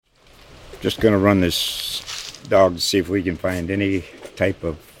Just going to run this dog to see if we can find any type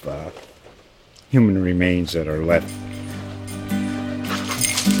of human remains that are left.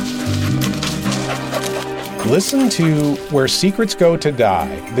 Listen to Where Secrets Go to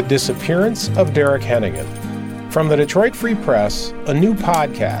Die, The Disappearance of Derek Hennigan. From the Detroit Free Press, a new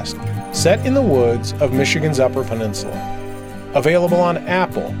podcast set in the woods of Michigan's Upper Peninsula. Available on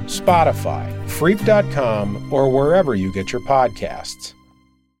Apple, Spotify, Freep.com, or wherever you get your podcasts.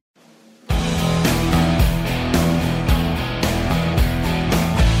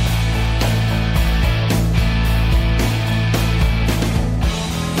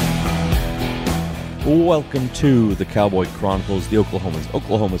 Welcome to the Cowboy Chronicles, the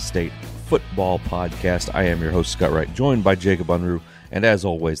Oklahoma State football podcast. I am your host, Scott Wright, joined by Jacob Unruh. And as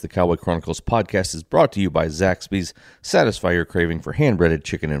always, the Cowboy Chronicles podcast is brought to you by Zaxby's. Satisfy your craving for hand-breaded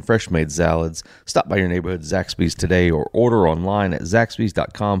chicken and fresh-made salads. Stop by your neighborhood Zaxby's today or order online at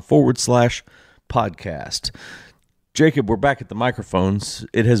zaxbys.com/podcast. Jacob, we're back at the microphones.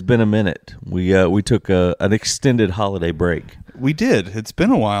 It has been a minute. We took an extended holiday break. We did. It's been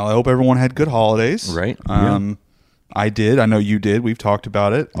a while. I hope everyone had good holidays. Right. I did. I know you did. We've talked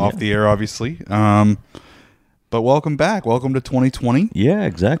about it off the air, obviously. But welcome back. Welcome to 2020. Yeah,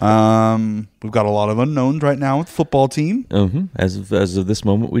 exactly. We've got a lot of unknowns right now with the football team. As of this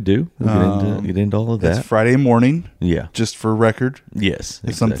moment, we do. We'll get into all of that. It's Friday morning. Yeah. Just for record. Yes.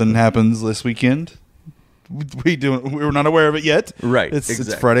 If something happens this weekend, we're not aware of it yet. Right.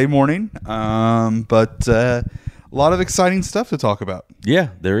 It's Friday morning. But a lot of exciting stuff to talk about. Yeah,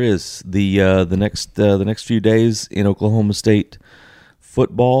 there is. The next few days in Oklahoma State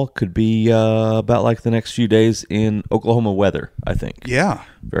football could be about like the next few days in Oklahoma weather, I think. Yeah.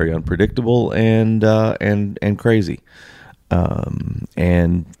 Very unpredictable and crazy.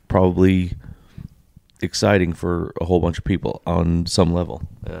 And probably exciting for a whole bunch of people on some level.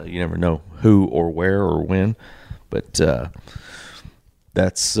 You never know who or where or when, but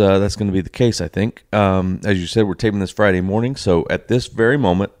that's going to be the case, I think. As you said, we're taping this Friday morning, so at this very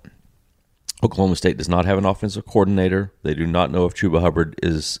moment, Oklahoma State does not have an offensive coordinator. They do not know if Chuba Hubbard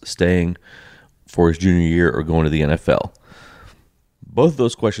is staying for his junior year or going to the NFL. Both of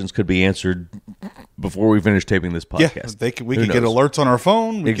those questions could be answered before we finish taping this podcast. Yeah, we could get alerts on our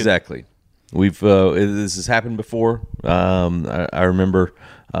phone. Exactly. We've this has happened before. I remember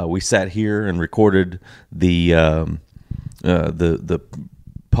we sat here and recorded the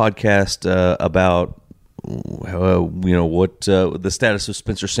podcast about what the status of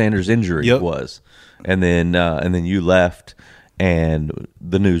Spencer Sanders' injury was, and then you left, and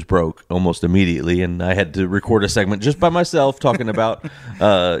the news broke almost immediately, and I had to record a segment just by myself talking about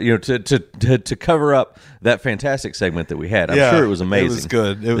to cover up that fantastic segment that we had. I'm sure it was amazing. It was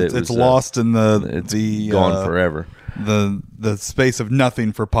good. It's lost in the gone forever. The space of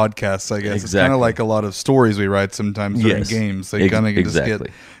nothing for podcasts, I guess. Exactly. It's kind of like a lot of stories we write sometimes during games. They kind of just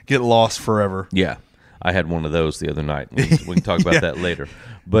get lost forever. Yeah. I had one of those the other night. We can talk about that later.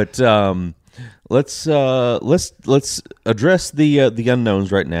 But let's address the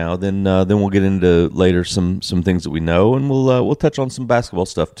unknowns right now. Then we'll get into later some things that we know, and we'll touch on some basketball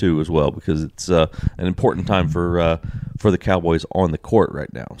stuff too as well, because it's an important time for the Cowboys on the court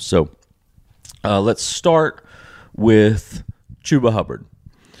right now. So let's start with Chuba Hubbard.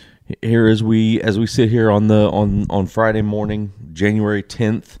 Here as we sit here on Friday morning, January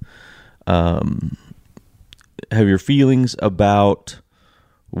 10th. Have your feelings about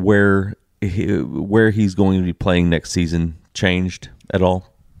where he's going to be playing next season changed at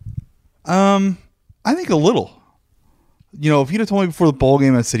all? I think a little. If you'd have told me before the bowl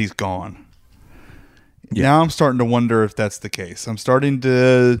game, I said he's gone. Yeah. Now I'm starting to wonder if that's the case. I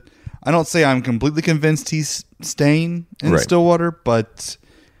don't say I'm completely convinced he's staying in Stillwater, but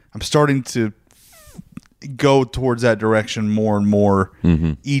I'm starting to go towards that direction more and more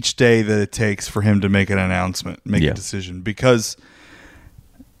each day that it takes for him to make an announcement, make a decision. Because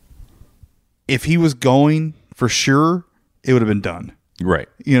if he was going for sure, it would have been done. Right.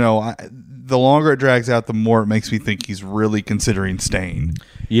 The longer it drags out, the more it makes me think he's really considering staying.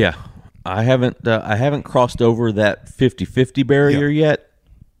 Yeah. I haven't crossed over that 50-50 barrier yet,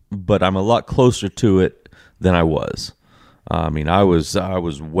 but I'm a lot closer to it than I was. I mean, I was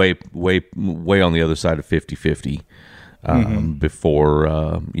way on the other side of 50-50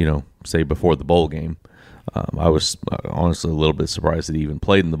 before, say before the bowl game. I was honestly a little bit surprised that he even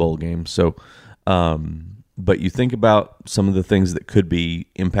played in the bowl game. So, but you think about some of the things that could be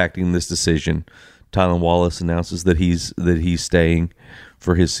impacting this decision. Tylan Wallace announces that he's staying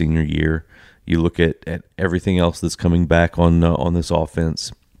for his senior year. You look at everything else that's coming back on this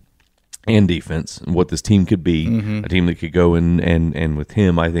offense. and defense, and what this team could be. A team that could go and with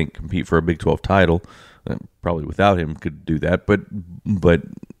him, I think, compete for a Big 12 title. Probably without him could do that, but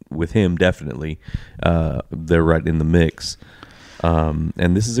with him, definitely, they're right in the mix.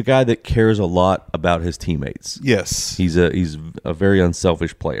 And this is a guy that cares a lot about his teammates. Yes. He's a very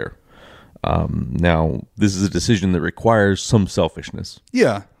unselfish player. Now, this is a decision that requires some selfishness.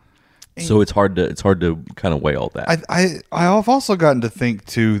 Yeah. So it's hard to kind of weigh all that. I've also gotten to think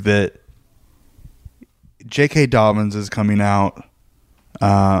too that J.K. Dobbins is coming out.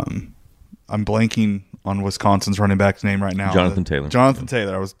 I'm blanking on Wisconsin's running back's name right now. Jonathan Taylor. Jonathan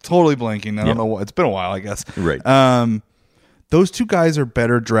Taylor. I was totally blanking. I don't know what. It's been a while, I guess. Right. Those two guys are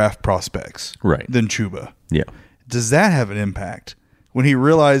better draft prospects than Chuba. Yeah. Does that have an impact when he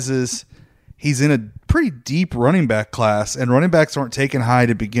realizes he's in a pretty deep running back class and running backs aren't taken high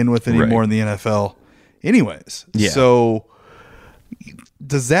to begin with anymore in the NFL anyways? Yeah. So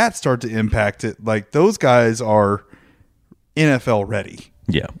does that start to impact it? Like, those guys are NFL ready.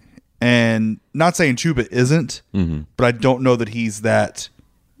 Yeah. And not saying Chuba isn't, but I don't know that he's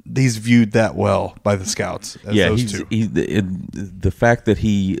viewed that well by the scouts as those two. The fact that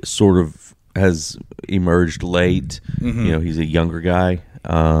he sort of has emerged late, he's a younger guy.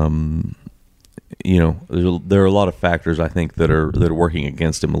 There are a lot of factors I think that are working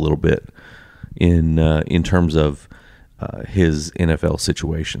against him a little bit in terms of his NFL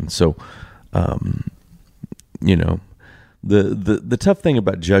situation. So, the tough thing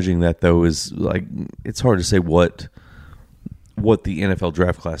about judging that though is, like, it's hard to say what the NFL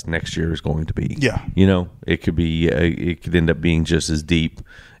draft class next year is going to be. Yeah. It could be it could end up being just as deep,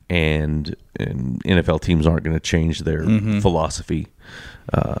 and NFL teams aren't going to change their philosophy.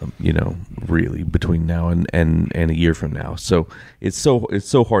 Really between now and a year from now. So it's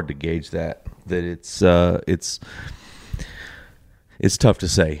so hard to gauge that it's tough to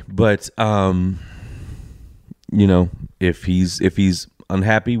say. But if he's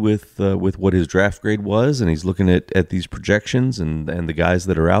unhappy with what his draft grade was, and he's looking at these projections and the guys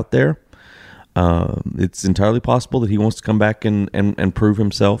that are out there, it's entirely possible that he wants to come back and prove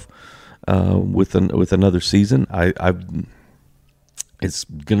himself with another season. It's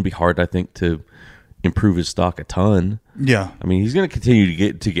going to be hard, I think, to improve his stock a ton. Yeah, I mean, he's going to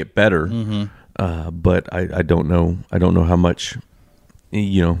continue to get better, but I don't know how much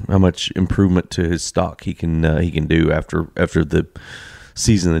improvement to his stock he can do after the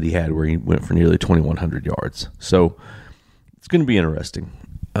season that he had, where he went for nearly 2,100 yards. So it's going to be interesting.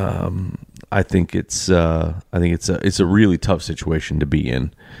 I think it's a really tough situation to be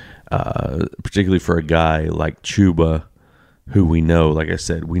in, particularly for a guy like Chuba, who we know, like I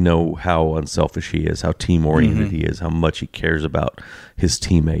said, we know how unselfish he is, how team-oriented he is, how much he cares about his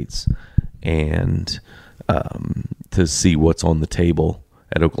teammates, and to see what's on the table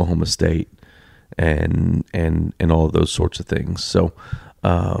at Oklahoma State and all of those sorts of things. So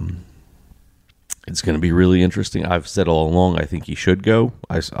it's going to be really interesting. I've said all along, I think he should go.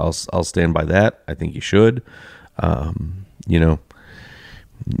 I'll stand by that. I think he should. You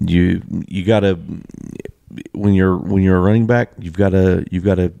got to, when you're a running back, you've got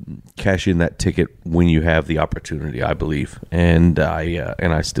to cash in that ticket when you have the opportunity, I believe, and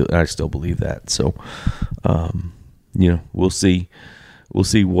I still believe that. So, we'll see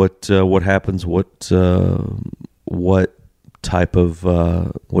what happens, what type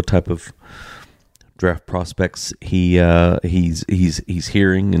of draft prospects he's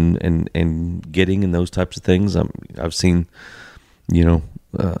hearing and getting, and those types of things. I've seen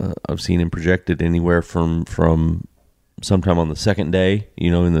him projected anywhere from sometime on the second day,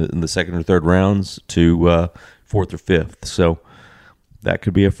 in the second or third rounds, to fourth or fifth. So that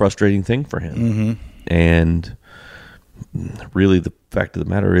could be a frustrating thing for him. And really, the fact of the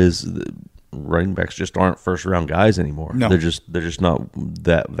matter is, running backs just aren't first round guys anymore. No. They're just not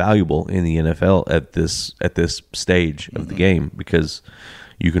that valuable in the NFL at this stage of the game, because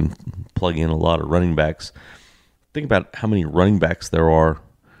you can plug in a lot of running backs. Think about how many running backs there are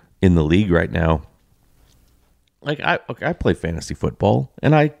in the league right now. Like, I play fantasy football,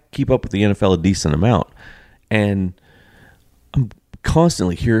 and I keep up with the NFL a decent amount, and I'm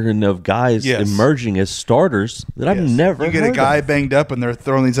constantly hearing of guys emerging as starters that I've never heard of. You get a guy banged up, and they're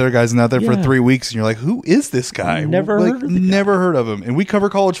throwing these other guys out there for 3 weeks, and you're like, who is this guy? Never heard of him. And we cover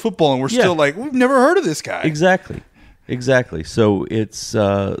college football, and we're still like, we've never heard of this guy. Exactly. So it's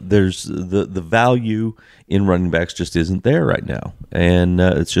there's the value in running backs just isn't there right now, and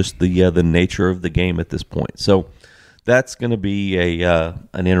it's just the nature of the game at this point. So that's going to be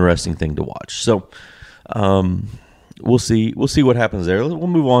an interesting thing to watch. So we'll see what happens there. We'll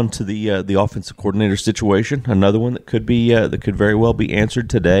move on to the offensive coordinator situation. Another one that could very well be answered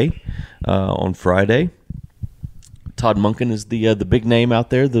today on Friday. Todd Monken is the big name out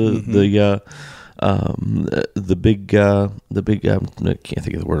there. The big I can't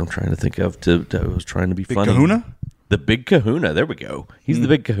think of the word I'm trying to think of. I was trying to be Big funny. Kahuna? The big Kahuna. There we go. He's the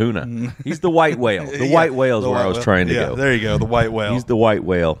big Kahuna. He's the white whale. The white whale is where I was trying to go. There you go. The white whale. He's the white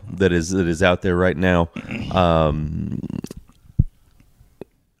whale that is out there right now.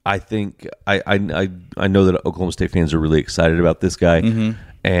 I think I know that Oklahoma State fans are really excited about this guy,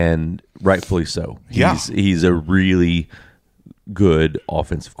 and rightfully so. He's a really good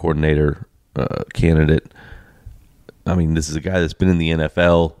offensive coordinator candidate. I mean, this is a guy that's been in the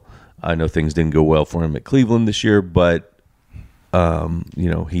NFL. I know things didn't go well for him at Cleveland this year, but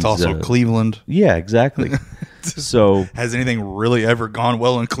he's it's also Cleveland. Yeah, exactly. So has anything really ever gone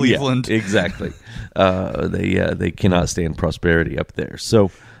well in Cleveland? Yeah, exactly. They cannot stand prosperity up there.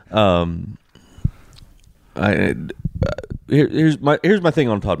 So here's my thing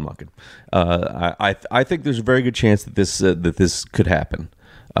on Todd Monken. I think there's a very good chance that this could happen.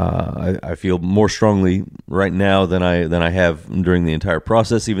 I feel more strongly right now than I have during the entire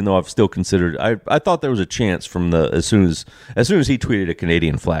process. Even though I've still considered, I thought there was a chance from as soon as he tweeted a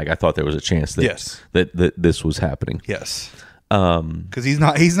Canadian flag, I thought there was a chance that this was happening. Yes, because he's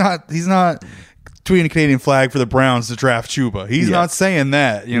not tweeting a Canadian flag for the Browns to draft Chuba. He's not saying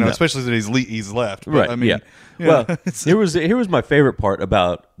that, especially that he's left. But, right? I mean, yeah. Well, here was my favorite part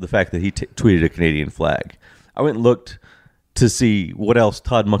about the fact that he tweeted a Canadian flag. I went and looked to see what else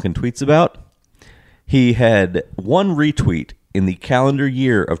Todd Monken tweets about. He had one retweet in the calendar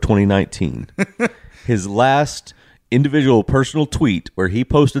year of 2019. His last individual personal tweet where he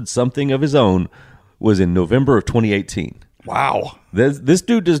posted something of his own was in November of 2018. Wow. This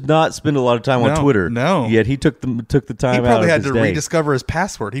dude does not spend a lot of time on Twitter. No. Yet he took the time out of his day. He probably had to rediscover his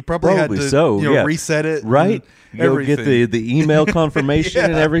password. He probably had to reset it. Right? Go get everything. the email confirmation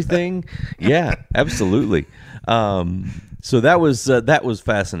and everything. Yeah, absolutely. So that was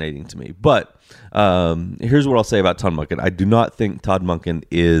fascinating to me. But here's what I'll say about Todd Monken. I do not think Todd Monken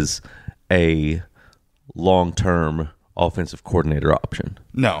is a long-term offensive coordinator option.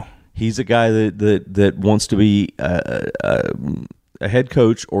 No. He's a guy that wants to be a head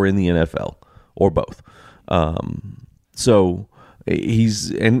coach or in the NFL or both. So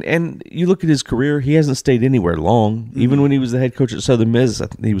he's and you look at his career, he hasn't stayed anywhere long. Mm-hmm. Even when he was the head coach at Southern Miss, I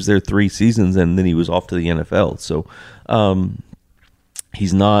think he was there 3 seasons and then he was off to the NFL. So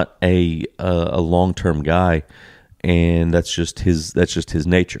he's not a long-term guy, and that's just his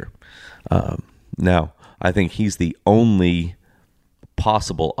nature. Now, I think he's the only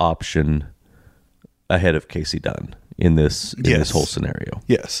possible option ahead of Casey Dunn in this whole scenario.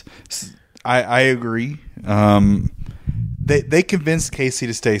 Yes, I agree. They convinced Casey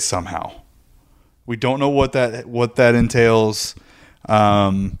to stay somehow. We don't know what that entails.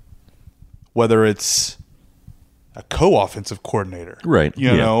 Whether it's a co-offensive coordinator, right?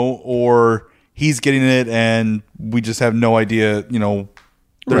 Or he's getting it, and we just have no idea.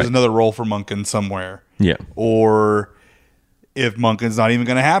 There's another role for Monken somewhere. Yeah. Or if Monken's not even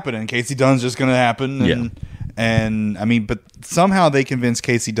going to happen, and Casey Dunn's just going to happen. And I mean, but somehow they convinced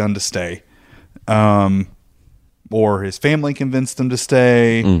Casey Dunn to stay. Or his family convinced him to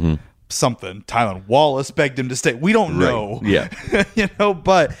stay. Mm-hmm. Something. Tylan Wallace begged him to stay. We don't know. Yeah.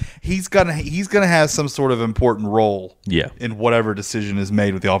 But he's gonna have some sort of important role. Yeah. In whatever decision is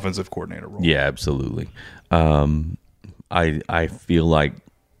made with the offensive coordinator role. Yeah, absolutely. I feel like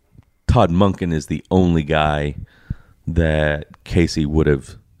Todd Monken is the only guy that Casey would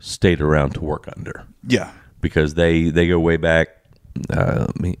have stayed around to work under. Yeah. Because they go way back.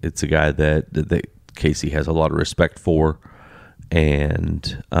 It's a guy that Casey has a lot of respect for,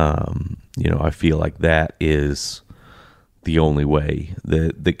 and I feel like that is the only way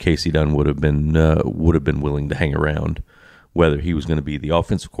that Casey Dunn would have been willing to hang around, whether he was going to be the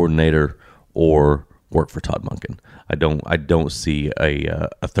offensive coordinator or work for Todd Monken. I don't see a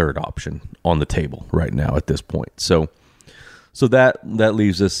third option on the table right now at this point. So that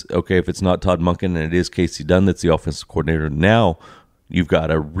leaves us, okay, if it's not Todd Monken and it is Casey Dunn that's the offensive coordinator, now you've got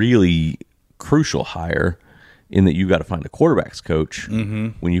a really crucial hire in that you've got to find a quarterbacks coach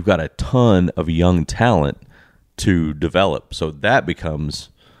when you've got a ton of young talent to develop. So that becomes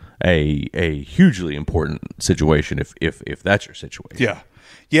a hugely important situation if that's your situation.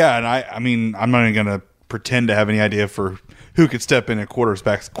 Yeah, and I mean, I'm not even going to pretend to have any idea for who could step in a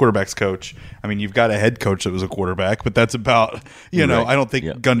quarterbacks coach. I mean, you've got a head coach that was a quarterback, but that's about, I don't think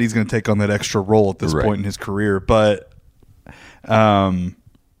Gundy's going to take on that extra role at this point in his career. But, that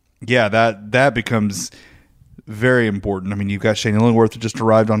becomes very important. I mean, you've got Shane Illingworth who just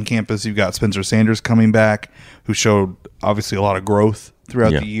arrived on campus. You've got Spencer Sanders coming back, who showed obviously a lot of growth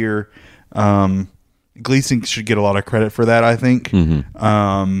throughout the year. Gleason should get a lot of credit for that, I think.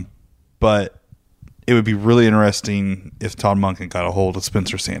 But it would be really interesting if Todd Monken got a hold of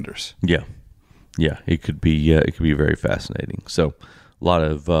Spencer Sanders. Yeah, it could be very fascinating. So a lot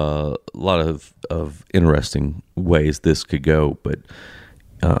of interesting ways this could go. But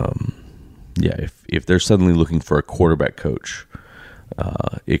if they're suddenly looking for a quarterback coach,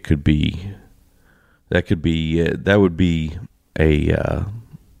 that would be a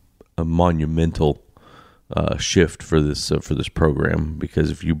monumental shift for this program, because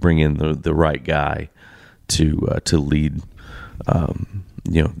if you bring in the right guy to lead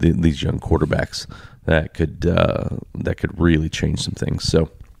these young quarterbacks, that could really change some things. So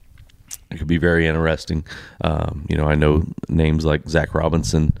it could be very interesting. I know names like Zach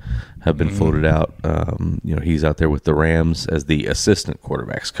Robinson have been floated out. He's out there with the Rams as the assistant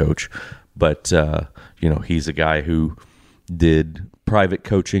quarterbacks coach, but he's a guy who did private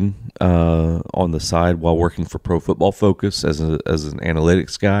coaching on the side while working for Pro Football Focus as an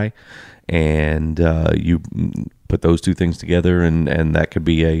analytics guy, and you put those two things together, and that could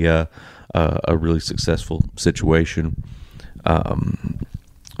be a really successful situation.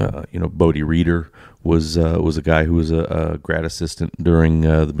 Bodie Reeder was a guy who was a grad assistant during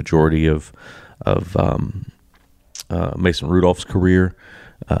the majority of Mason Rudolph's career.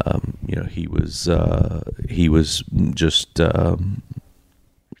 He was just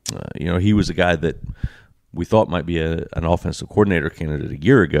he was a guy that we thought might be an offensive coordinator candidate a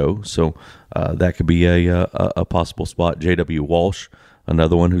year ago. So that could be a possible spot. J.W. Walsh,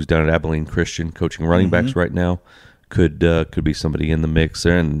 another one who's down at Abilene Christian coaching running backs right now, could be somebody in the mix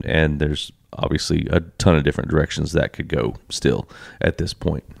there. And there's obviously a ton of different directions that could go still at this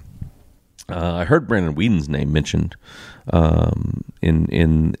point. I heard Brandon Whedon's name mentioned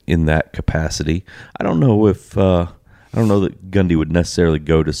in that capacity. I don't know that Gundy would necessarily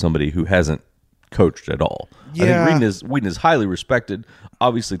go to somebody who hasn't coached at all. Yeah. I think Whedon is highly respected,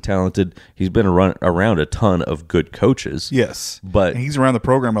 obviously talented. He's been around a ton of good coaches. Yes, but and he's around the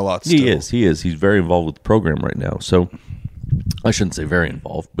program a lot still. He is. He's very involved with the program right now. So I shouldn't say very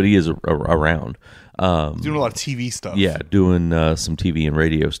involved, but he is around. He's doing a lot of TV stuff. Yeah, doing some TV and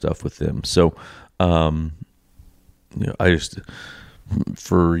radio stuff with them. So, I just,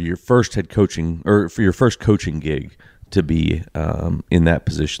 for your first head coaching, or for your first coaching gig to be in that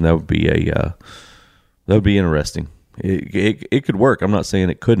position, that would be interesting. It could work. I'm not saying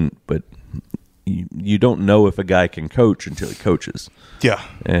it couldn't, but you don't know if a guy can coach until he coaches. Yeah,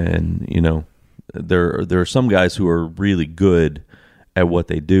 and there are some guys who are really good at what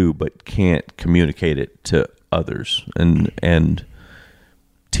they do, but can't communicate it to others and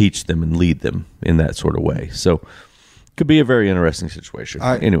teach them and lead them in that sort of way. So it could be a very interesting situation.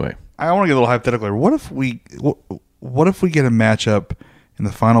 Anyway, I want to get a little hypothetical. What if we get a matchup in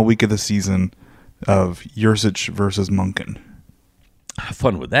the final week of the season of Yurcich versus Munkin? How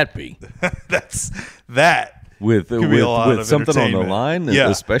fun would that be? That. With something on the line,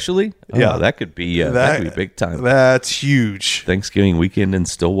 especially, that could be big time. That's huge. Thanksgiving weekend in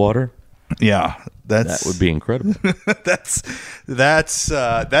Stillwater. Yeah, that would be incredible. that's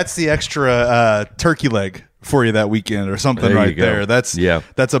the extra turkey leg for you that weekend or something there. That's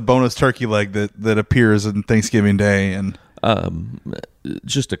a bonus turkey leg that appears on Thanksgiving Day. And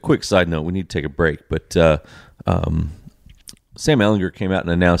just a quick side note, we need to take a break, but Sam Ehlinger came out and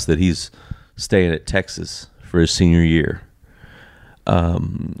announced that he's staying at Texas for his senior year.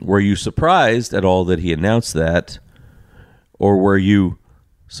 Were you surprised at all that he announced that, or were you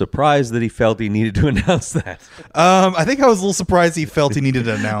surprised that he felt he needed to announce that? I think I was a little surprised he felt he needed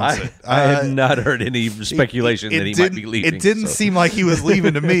to announce it. I had not heard any speculation that he might be leaving. It didn't seem like he was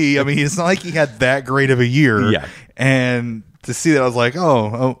leaving to me. I mean, it's not like he had that great of a year. Yeah. And to see that, I was like,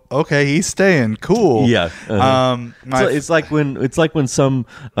 oh, okay, he's staying. Cool. Yeah. It's like when some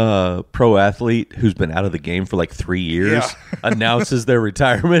pro athlete who's been out of the game for like 3 years announces their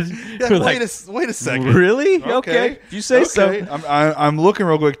retirement. Yeah, wait a second. Really? Okay. If you say so. I'm looking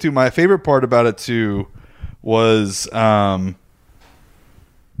real quick too. My favorite part about it too was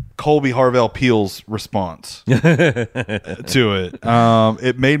Colby Harvell Peel's response to it.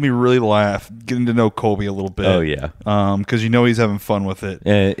 It made me really laugh getting to know Colby a little bit. Oh yeah, because he's having fun with it.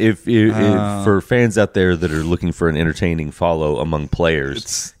 And if for fans out there that are looking for an entertaining follow among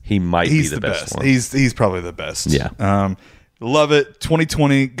players, he might be the best one. He's probably the best. Yeah. Love it.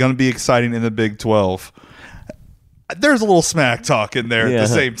 2020 gonna be exciting in the Big 12. There's a little smack talk in there at the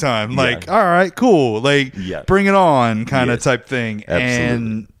same time. Like, all right, cool. Like, bring it on kind of type thing. Absolutely.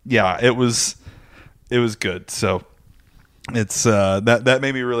 And it was it was good. So it's that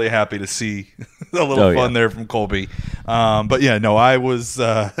made me really happy to see a little fun there from Colby. But yeah, no, I was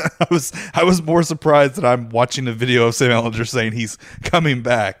I was more surprised that I'm watching a video of Sam Ellinger saying he's coming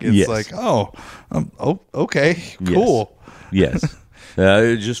back. It's like, okay, cool. Yes.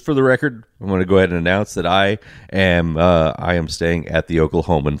 Just for the record, I'm going to go ahead and announce that I am staying at the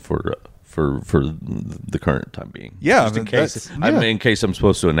Oklahoman for the current time being. Yeah, just in case I'm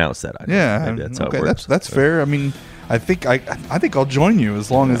supposed to announce that. That's how it works. That's fair. I mean, I think I'll join you as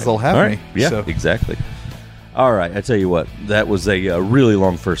long as they'll have me. Yeah, so. Exactly. All right, I tell you what, that was a really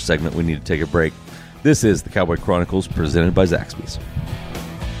long first segment. We need to take a break. This is the Cowboy Chronicles presented by Zaxby's.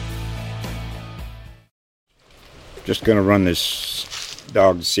 Just going to run this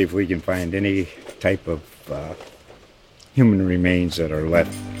dog to see if we can find any type of human remains that are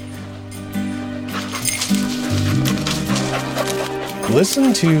left.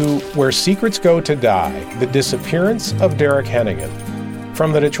 Listen to Where Secrets Go to Die, The Disappearance of Derek Hennigan.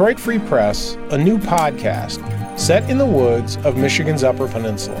 From the Detroit Free Press, a new podcast set in the woods of Michigan's Upper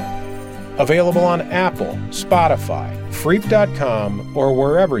Peninsula. Available on Apple, Spotify, Freep.com, or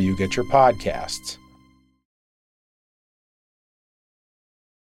wherever you get your podcasts.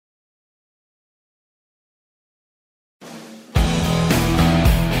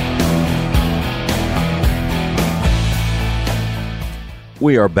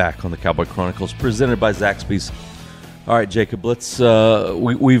 We are back on the Cowboy Chronicles, presented by Zaxby's. All right, Jacob. Let's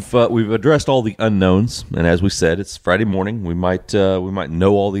we've addressed all the unknowns, and as we said, it's Friday morning. We might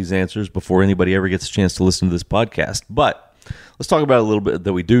know all these answers before anybody ever gets a chance to listen to this podcast. But let's talk about a little bit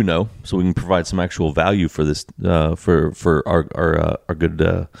that we do know, so we can provide some actual value for this for our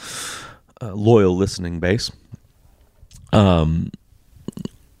good loyal listening base.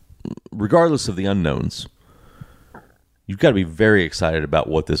 Regardless of the unknowns, you've got to be very excited about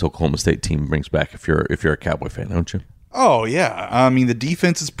what this Oklahoma State team brings back if you're a Cowboy fan, don't you? Oh, yeah. I mean, the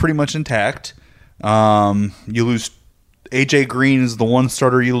defense is pretty much intact. You lose A.J. Green is the one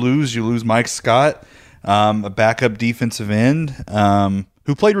starter you lose. You lose Mike Scott, a backup defensive end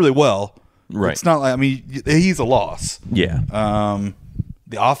who played really well. Right. It's not like, I mean, he's a loss. Yeah.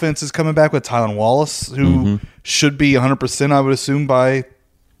 The offense is coming back with Tylan Wallace, who should be 100%, I would assume, by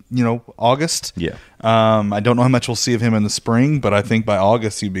August. Yeah. I don't know how much we'll see of him in the spring, but I think by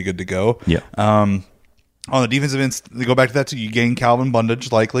August he'd be good to go. Yeah. On the defensive end, they go back to that too. You gain Calvin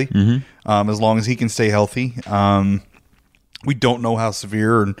Bundage likely, as long as he can stay healthy. We don't know how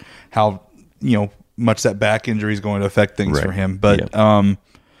severe and how much that back injury is going to affect things for him. But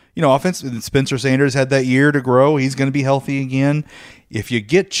offense. Spencer Sanders had that year to grow. He's going to be healthy again. If you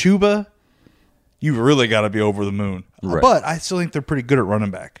get Chuba, you've really got to be over the moon. Right. But I still think they're pretty good at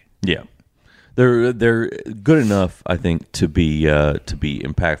running back. Yeah. They're good enough, I think, to be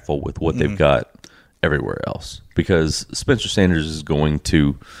impactful with what they've got everywhere else. Because Spencer Sanders is going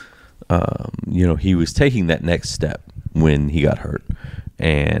to, he was taking that next step when he got hurt,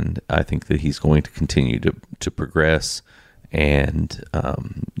 and I think that he's going to continue to progress. And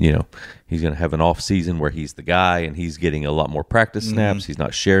he's going to have an off season where he's the guy, and he's getting a lot more practice snaps. He's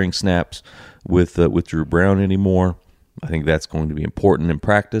not sharing snaps with Drew Brown anymore. I think that's going to be important in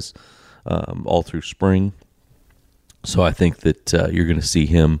practice. All through spring, so I think that you're going to see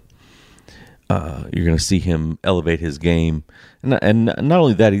him. You're going to see him elevate his game, and not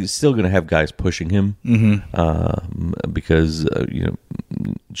only that, he's still going to have guys pushing him. Because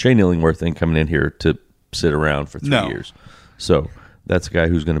Shane Illingworth ain't coming in here to sit around for 3 years, so that's a guy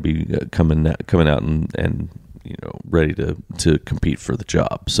who's going to be coming out and ready to compete for the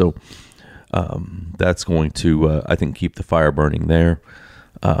job. So that's going to I think keep the fire burning there.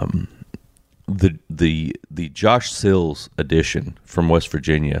 The Josh Sills addition from West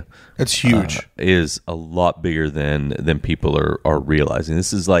Virginia, that's huge, is a lot bigger than people are realizing.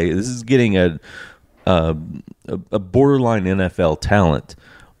 This is getting a borderline NFL talent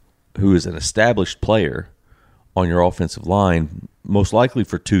who is an established player on your offensive line, most likely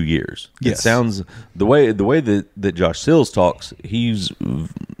for 2 years. Yes. It sounds the way that Josh Sills talks, he's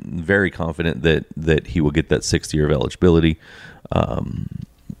very confident that he will get that 6th year of eligibility.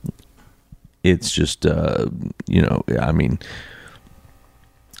 It's just I mean,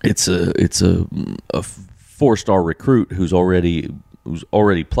 it's a 4-star recruit who's already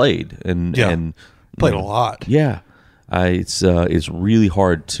played and played a lot. Yeah, it's really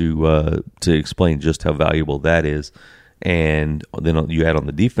hard to explain just how valuable that is. And then you add on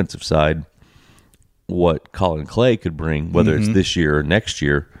the defensive side what Colin Clay could bring, whether it's this year or next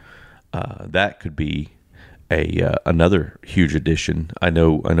year. That could be another huge addition. I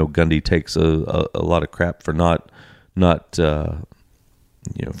know Gundy takes a lot of crap for not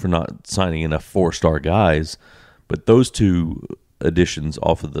for not signing enough 4-star guys. But those two additions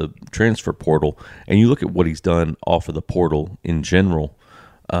off of the transfer portal, and you look at what he's done off of the portal in general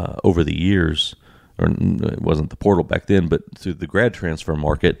over the years, or it wasn't the portal back then, but through the grad transfer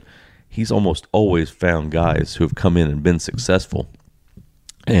market, he's almost always found guys who have come in and been successful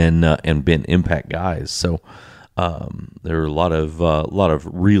and been impact guys. So there are a lot of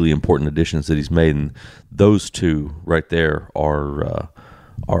really important additions that he's made, and those two right there are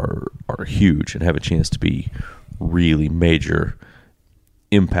huge and have a chance to be really major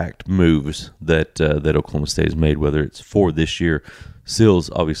impact moves that Oklahoma State has made, whether it's for this year. Sills,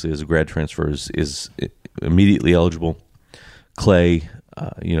 obviously, as a grad transfer, is immediately eligible. Clay,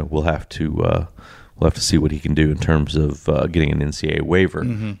 we'll have to see what he can do in terms of getting an NCAA waiver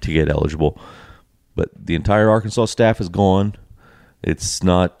to get eligible. But the entire Arkansas staff is gone. It's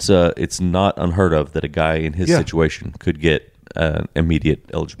not unheard of that a guy in his situation could get immediate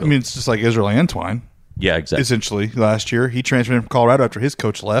eligibility. I mean, it's just like Israel Antwine. Yeah, exactly. Essentially, last year he transferred from Colorado after his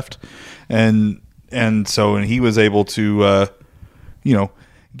coach left, and he was able to,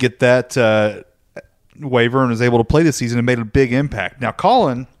 get that waiver and was able to play this season and made a big impact. Now,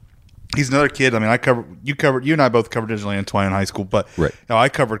 Colin, he's another kid. I mean, you and I both covered Israel Antwine in high school, but right. I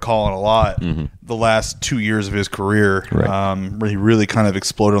covered Colin a lot the last 2 years of his career, where he really kind of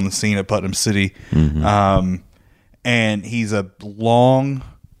exploded on the scene at Putnam City, and he's a long,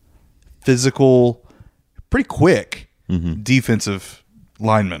 physical, pretty quick defensive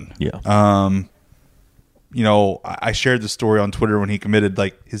lineman. Yeah. I shared the story on Twitter when he committed.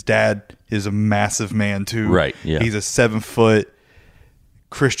 Like, his dad is a massive man too. Right. Yeah. He's a 7-foot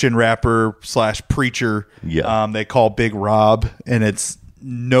Christian rapper / preacher. Yeah. They call Big Rob, and it's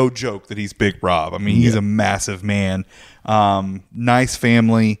no joke that he's Big Rob. I mean, he's a massive man. Nice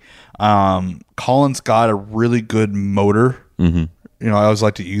family. Colin's got a really good motor. I always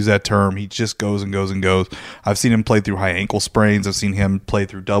like to use that term. He just goes and goes and goes. I've seen him play through high ankle sprains. I've seen him play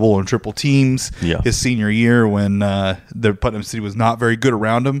through double and triple teams his senior year when the Putnam City was not very good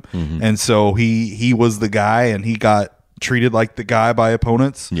around him. And so he was the guy, and he got treated like the guy by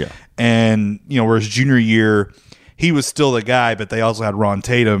opponents. Yeah. And, whereas junior year, he was still the guy, but they also had Ron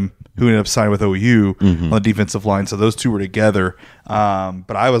Tatum, who ended up signing with OU on the defensive line. So those two were together.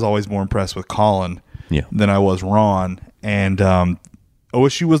 But I was always more impressed with Colin than I was Ron. And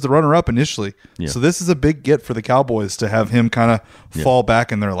OSU was the runner-up initially. Yeah. So this is a big get for the Cowboys to have him kind of fall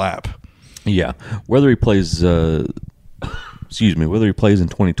back in their lap. Yeah. Whether he plays whether he plays in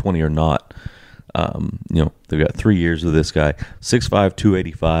 2020 or not, they've got 3 years with this guy. 6'5",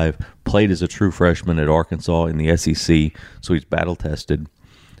 285, played as a true freshman at Arkansas in the SEC, so he's battle-tested.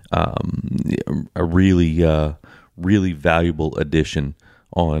 A really really valuable addition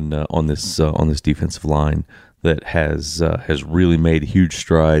on this defensive line that has really made huge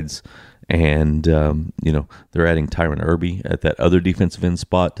strides, and they're adding Tyron Irby at that other defensive end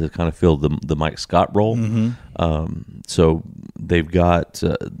spot to kind of fill the Mike Scott role. So they've got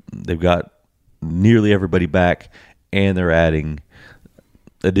nearly everybody back, and they're adding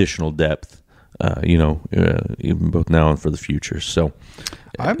additional depth. Even both now and for the future. So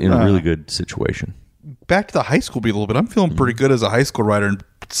in a really good situation. Back to the high school beat a little bit. I'm feeling pretty good as a high school writer and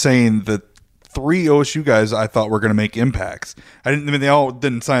saying that 3 OSU guys I thought were going to make impacts. They all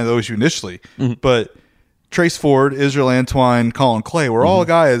didn't sign with OSU initially, but Trace Ford, Israel Antwine, Colin Clay were all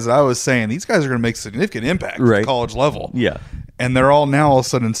guys I was saying these guys are going to make significant impact at the college level. Yeah. And they're all now all of a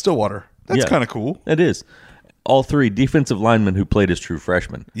sudden in Stillwater. That's kind of cool. It is. All 3 defensive linemen who played as true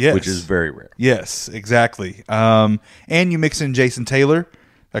freshmen, which is very rare. Yes, exactly. And you mix in Jason Taylor,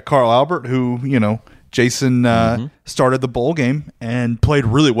 Carl Albert, who, Jason started the bowl game and played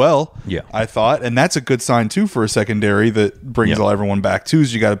really well, I thought. And that's a good sign, too, for a secondary that brings everyone back, too,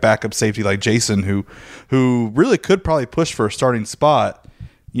 is you got a backup safety like Jason who really could probably push for a starting spot,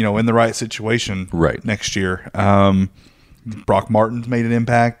 in the right situation next year. Brock Martin's made an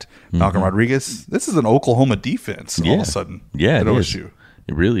impact. Malcolm Rodriguez. This is an Oklahoma defense all of a sudden at OSU.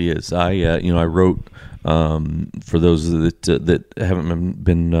 It really is. I wrote for those that haven't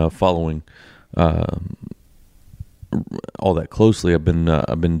been following all that closely. I've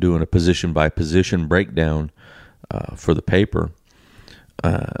been doing a position by position breakdown for the paper,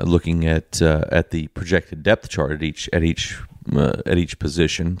 looking at the projected depth chart at each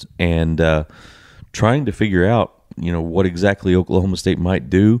position, and trying to figure out what exactly Oklahoma State might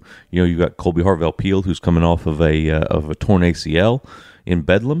do. You've got Colby Harvell-Peel, who's coming off of a torn ACL in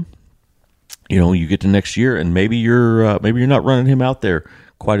Bedlam. You get to next year, and maybe you're not running him out there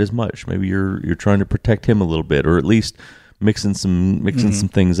quite as much. Maybe you're trying to protect him a little bit, or at least mixing some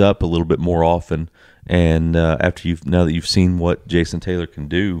things up a little bit more often, And now that you've seen what Jason Taylor can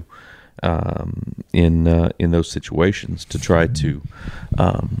do in those situations, to try to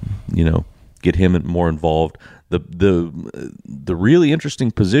get him more involved. The really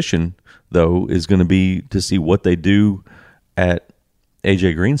interesting position though is going to be to see what they do at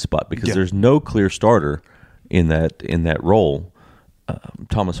AJ Green's spot, because there's no clear starter in that role.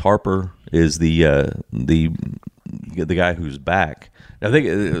 Thomas Harper is the guy who's back. Now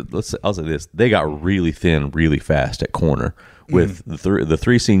I'll say this: they got really thin, really fast at corner with the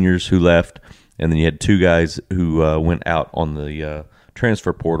three seniors who left, and then you had two guys who went out on the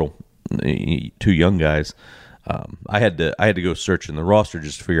transfer portal. Two young guys. I had to go search in the roster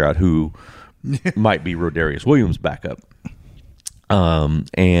just to figure out who might be Rodarius Williams' backup.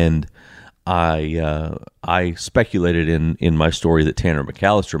 And I speculated in my story that Tanner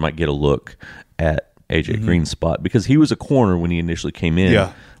McAllister might get a look at AJ Green's spot, because he was a corner when he initially came in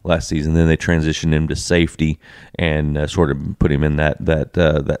last season. Then they transitioned him to safety and sort of put him in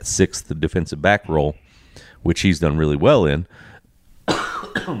that sixth defensive back role, which he's done really well in.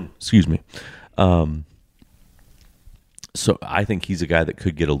 Excuse me. So I think he's a guy that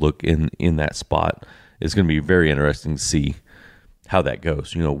could get a look in that spot. It's going to be very interesting to see how that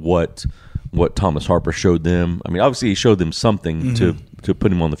goes. What Thomas Harper showed them. I mean, obviously he showed them something to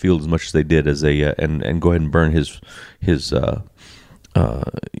put him on the field as much as they did as and go ahead and burn his go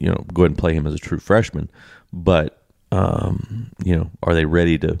ahead and play him as a true freshman. But are they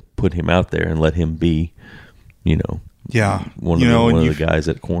ready to put him out there and let him be, one of the guys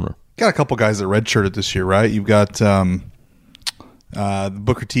at corner? Got a couple guys that redshirted this year, right? You've got the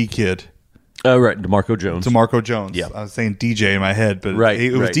Booker T kid. Right, DeMarco Jones. Yeah. I was saying DJ in my head, but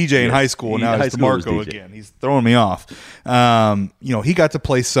it was right. DJ in high school, and now it's DeMarco again. He's throwing me off. He got to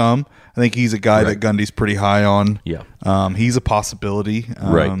play some. I think he's a guy that Gundy's pretty high on. Yeah. He's a possibility.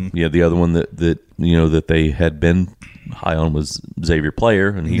 Right. Yeah, the other one that they had been high on was Xavier Player,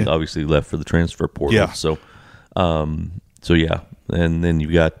 and he obviously left for the transfer portal. Yeah. So yeah. And then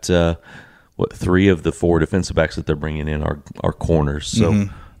you've got three of the four defensive backs that they're bringing in are corners. So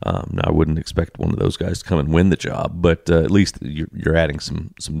now I wouldn't expect one of those guys to come and win the job, but at least you're adding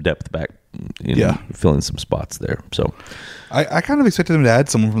some depth back, filling some spots there. So I kind of expected them to add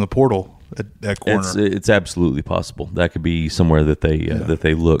someone from the portal at corner. It's absolutely possible. That could be somewhere that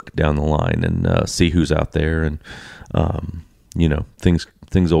they look down the line and see who's out there, and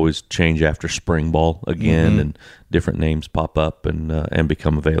things always change after spring ball again, and different names pop up and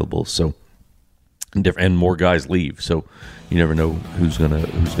become available. So and more guys leave. So you never know who's gonna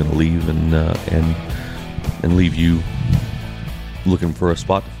leave and leave you looking for a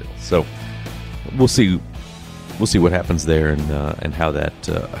spot to fill. So we'll see what happens there and how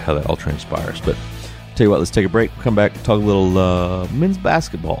that all transpires. But tell you what, let's take a break. Come back, talk a little men's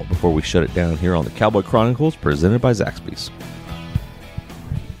basketball before we shut it down here on the Cowboy Chronicles, presented by Zaxby's.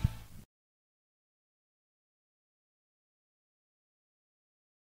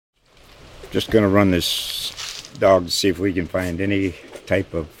 Just going to run this dog to see if we can find any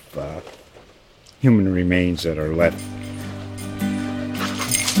type of human remains that are left.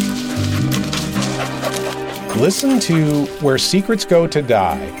 Listen to Where Secrets Go to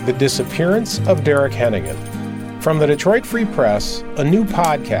Die, The Disappearance of Derek Hennigan. From the Detroit Free Press, a new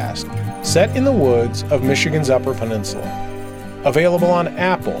podcast set in the woods of Michigan's Upper Peninsula. Available on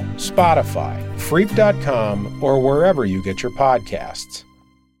Apple, Spotify, Freep.com, or wherever you get your podcasts.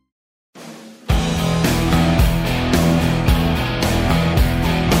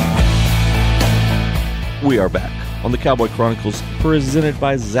 We are back on the Cowboy Chronicles, presented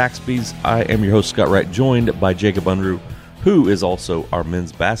by Zaxby's. I am your host, Scott Wright, joined by Jacob Unruh, who is also our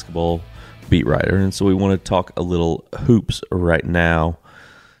men's basketball beat writer. And so we want to talk a little hoops right now.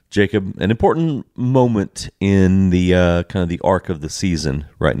 Jacob, an important moment in the kind of the arc of the season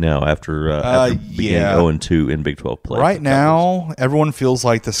right now after being 0-2 in Big 12 play. Right now, everyone feels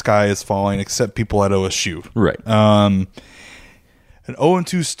like the sky is falling except people at OSU. Right. An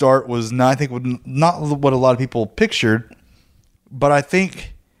 0-2 start was not what a lot of people pictured, but I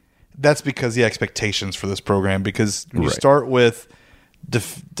think that's because the expectations for this program. Because when you start with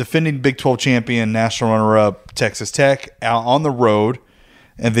defending Big 12 champion, national runner-up Texas Tech out on the road,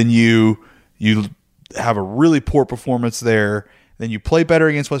 and then you have a really poor performance there. Then you play better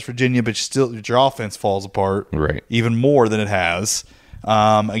against West Virginia, but still your offense falls apart even more than it has.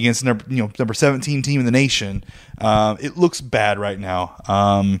 Against number 17 team in the nation. It looks bad right now.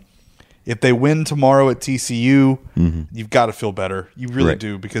 If they win tomorrow at TCU, you've got to feel better. You really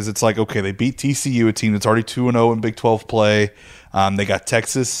do, because it's like, okay, they beat TCU, a team that's already 2-0 in Big 12 play. They got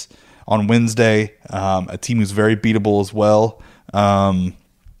Texas on Wednesday, a team who's very beatable as well.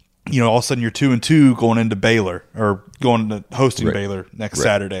 all of a sudden you're 2-2 going into Baylor or going to hosting Right. Baylor next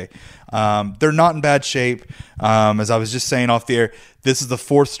Saturday. They're not in bad shape. As I was just saying off the air, this is the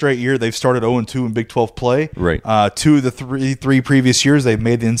 4th straight year they've started 0-2 in Big 12 play. Right. 2 of the three previous years they've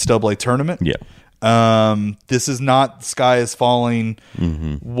made the NCAA tournament. Yeah. This is not the sky is falling.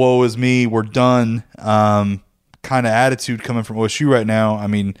 Woe is me. We're done. Kind of attitude coming from OSU right now. I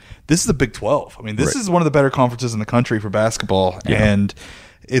mean, this is the Big 12. I mean, this is one of the better conferences in the country for basketball, and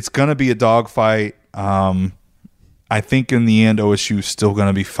it's going to be a dogfight. I think in the end, OSU is still going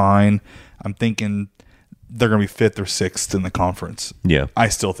to be fine. I'm thinking they're going to be 5th or 6th in the conference. Yeah. I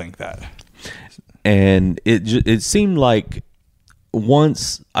still think that. And it seemed like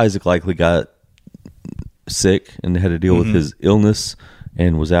once Isaac Likely got sick and had to deal with his illness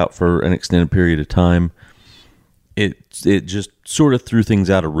and was out for an extended period of time, it just sort of threw things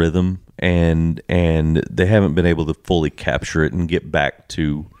out of rhythm, and they haven't been able to fully capture it and get back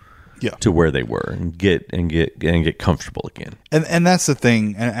to where they were and get comfortable again. And that's the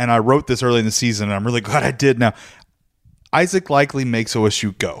thing. And I wrote this early in the season, and I'm really glad I did. Now, Isaac Likely makes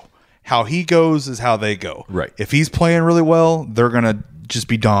OSU go. How he goes is how they go. Right. If he's playing really well, they're going to just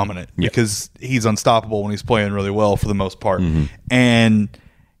be dominant because he's unstoppable when he's playing really well for the most part. And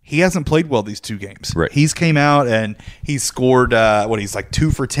he hasn't played well these 2 games. Right. He's came out and he's scored, he's like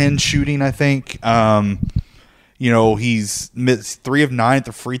 2 for 10 shooting, I think. He's missed 3 of 9 at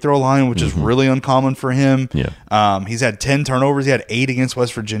the free throw line, which is really uncommon for him. Yeah. He's had 10 turnovers. He had 8 against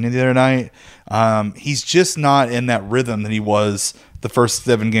West Virginia the other night. He's just not in that rhythm that he was the first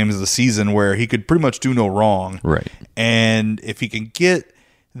 7 games of the season where he could pretty much do no wrong. Right. And if he can get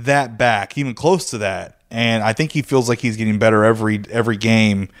that back, even close to that, and I think he feels like he's getting better every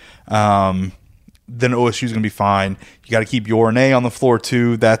game, then OSU is going to be fine. You got to keep Yornay on the floor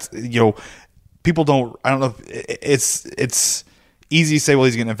too. That's people don't. I don't know. It's easy to say, well,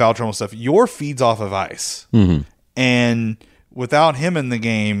 he's getting in foul trouble and stuff. Yor feeds off of ice, and without him in the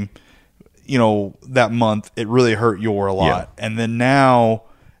game, that month it really hurt Yor a lot. Yeah. And then now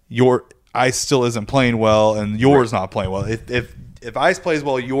Ice still isn't playing well, and Yor's not playing well. If Ice plays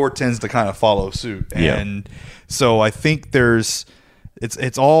well, Yor tends to kind of follow suit, and so I think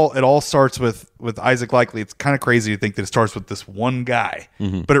it all starts with Isaac Likely. It's kind of crazy to think that it starts with this one guy,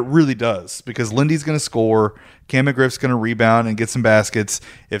 but it really does, because Lindy's going to score, Cam McGriff's going to rebound and get some baskets.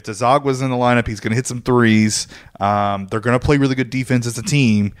 If Dezagwa's in the lineup, he's going to hit some threes. They're going to play really good defense as a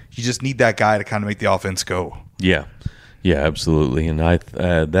team. You just need that guy to kind of make the offense go. Yeah, absolutely, and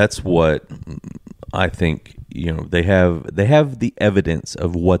that's what I think. They have the evidence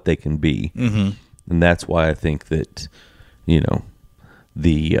of what they can be, and that's why I think that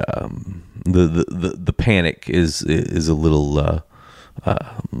the panic is a little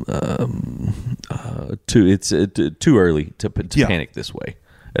too early to panic this way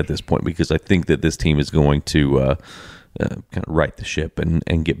at this point, because I think that this team is going to kind of right the ship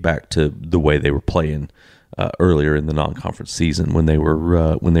and get back to the way they were playing earlier in the non-conference season when they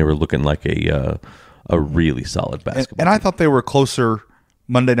were looking like a really solid basketball and I thought they were closer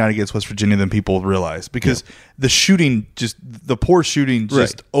Monday night against West Virginia than people realize, because the poor shooting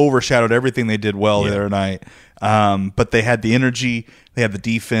overshadowed everything they did well the other night. But they had the energy, they had the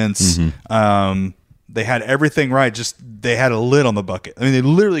defense, they had everything right. Just they had a lid on the bucket. I mean, they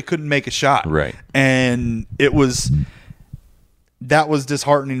literally couldn't make a shot. Right. And that was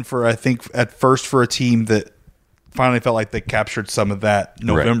disheartening I think at first for a team that finally felt like they captured some of that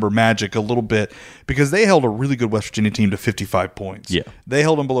November magic a little bit, because they held a really good West Virginia team to 55 points. Yeah. They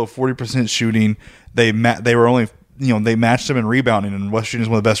held them below 40% shooting. They were only, they matched them in rebounding, and West Virginia is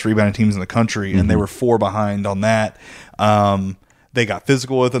one of the best rebounding teams in the country, and they were 4 behind on that. They got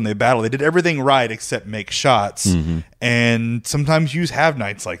physical with them. They battled. They did everything right except make shots. And sometimes you have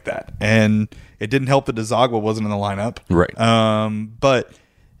nights like that. And it didn't help that Dezagwa wasn't in the lineup. Right. But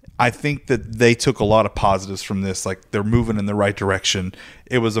I think that they took a lot of positives from this. Like, they're moving in the right direction.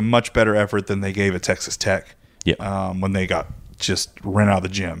 It was a much better effort than they gave at Texas Tech. When they got just ran out of the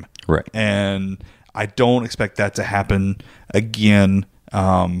gym. Right. And I don't expect that to happen again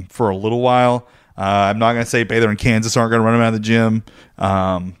for a little while. I'm not going to say Baylor and Kansas aren't going to run them out of the gym,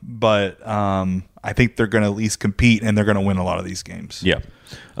 but I think they're going to at least compete, and they're going to win a lot of these games. Yeah.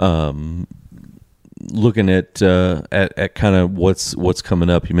 Looking at kind of what's coming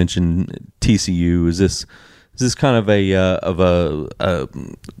up, you mentioned TCU. Is this kind of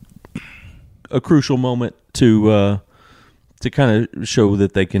a crucial moment to kind of show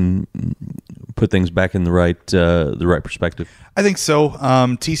that they can put things back in the right perspective? I think so.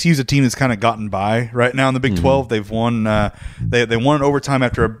 TCU's a team that's kind of gotten by right now in the Big 12. They've won. They won in overtime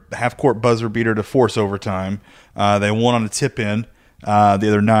after a half-court buzzer beater to force overtime. They won on a tip-in. the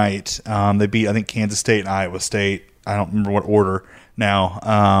other night. They beat, I think, Kansas State and Iowa State. I don't remember what order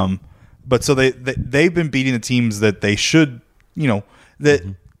now. But so they've been beating the teams that they should,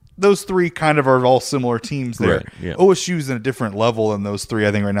 those three kind of are all similar teams there. Right, yeah. OSU's in a different level than those three,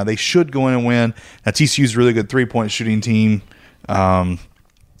 I think, right now. They should go in and win. Now, TCU's a really good three-point shooting team. It's going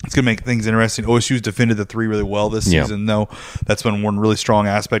to make things interesting. OSU's defended the three really well this season, though. That's been one really strong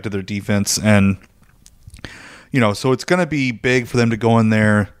aspect of their defense. And, so it's going to be big for them to go in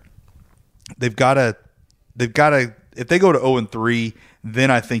there. They've got to, if they go to 0-3, then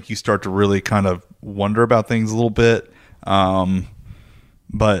I think you start to really kind of wonder about things a little bit.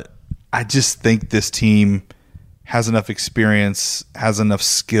 But I just think this team has enough experience, has enough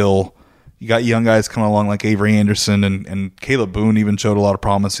skill. You got young guys coming along like Avery Anderson and Caleb Boone even showed a lot of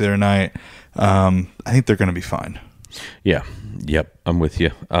promise the other night. I think they're going to be fine. Yeah. Yep. I'm with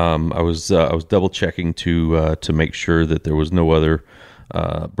you. I was double checking to make sure that there was no other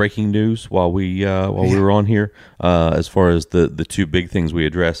breaking news while we were on here. As far as the two big things we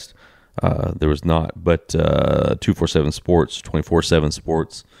addressed, there was not. But 247 Sports, 24/7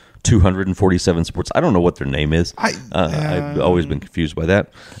 Sports, 247 Sports. I don't know what their name is. I've always been confused by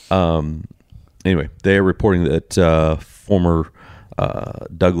that. Anyway, they are reporting that former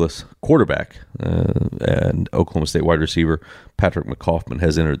Douglas quarterback and Oklahoma State wide receiver Patrick McCaughan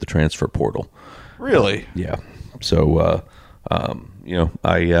has entered the transfer portal. Really? Yeah. So, I knew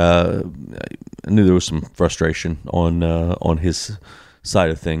there was some frustration on his side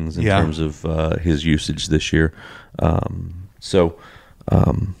of things in terms of his usage this year. I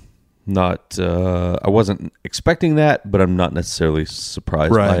wasn't expecting that, but I'm not necessarily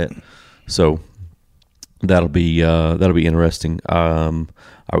surprised by it. So that'll be interesting.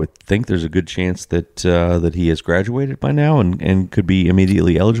 I would think there's a good chance that he has graduated by now and could be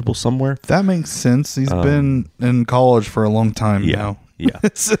immediately eligible somewhere. That makes sense. He's been in college for a long time now. Yeah,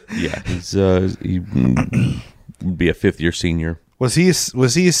 yeah. He would be a fifth-year senior. Was he a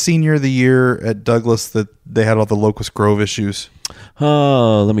senior the year at Douglas that they had all the Locust Grove issues?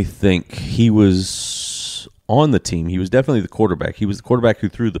 Let me think. He was on the team. He was definitely the quarterback. He was the quarterback who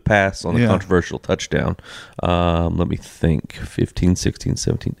threw the pass on the controversial touchdown. Let me think. 15, 16,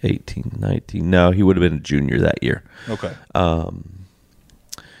 17, 18, 19. No, he would have been a junior that year. Okay.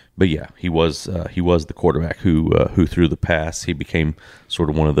 But yeah, he was the quarterback who threw the pass. He became sort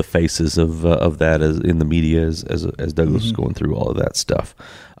of one of the faces of that as in the media as Douglas was going through all of that stuff.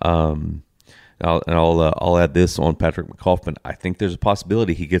 I'll add this on Patrick McCaughan. I think there's a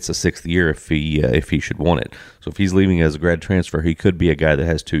possibility he gets a sixth year if he should want it. So if he's leaving as a grad transfer, he could be a guy that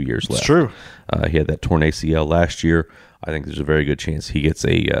has 2 years left. It's true. He had that torn ACL last year. I think there's a very good chance he gets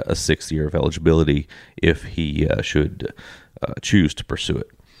a sixth year of eligibility if he should choose to pursue it.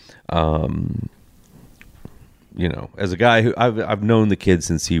 As a guy who I've known the kid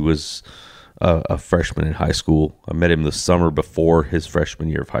since he was a freshman in high school. I met him the summer before his freshman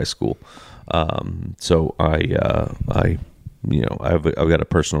year of high school. So I've got a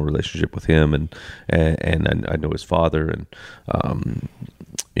personal relationship with him and I know his father and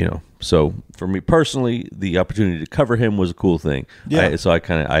so for me personally, the opportunity to cover him was a cool thing. Yeah. So I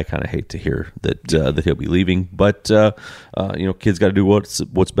kind of hate to hear that he'll be leaving, but kids got to do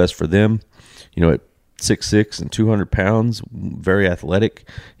what's best for them. At 6'6" and 200 pounds, very athletic.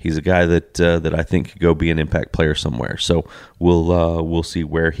 He's a guy that I think could go be an impact player somewhere. So we'll see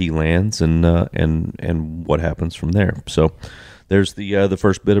where he lands and what happens from there. So there's the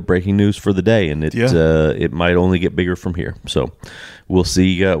first bit of breaking news for the day, and it might only get bigger from here. So we'll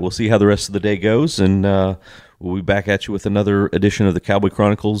see how the rest of the day goes, and we'll be back at you with another edition of the Cowboy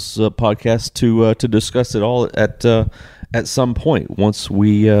Chronicles podcast to discuss it all at some point once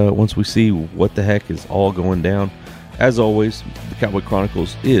we see what the heck is all going down. As always, the Cowboy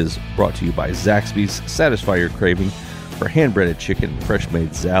Chronicles is brought to you by Zaxby's. Satisfy your craving for hand-breaded chicken and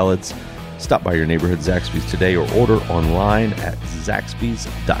fresh-made salads. Stop by your neighborhood Zaxby's today or order online at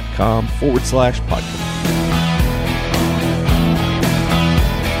zaxbys.com/podcast.